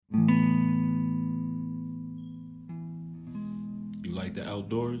like the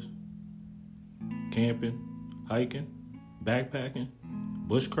outdoors? Camping, hiking, backpacking,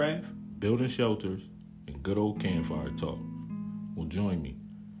 bushcraft, building shelters, and good old campfire talk? Well, join me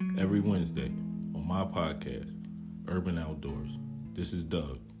every Wednesday on my podcast, Urban Outdoors. This is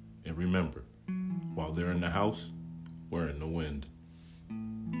Doug. And remember, while they're in the house, we're in the wind.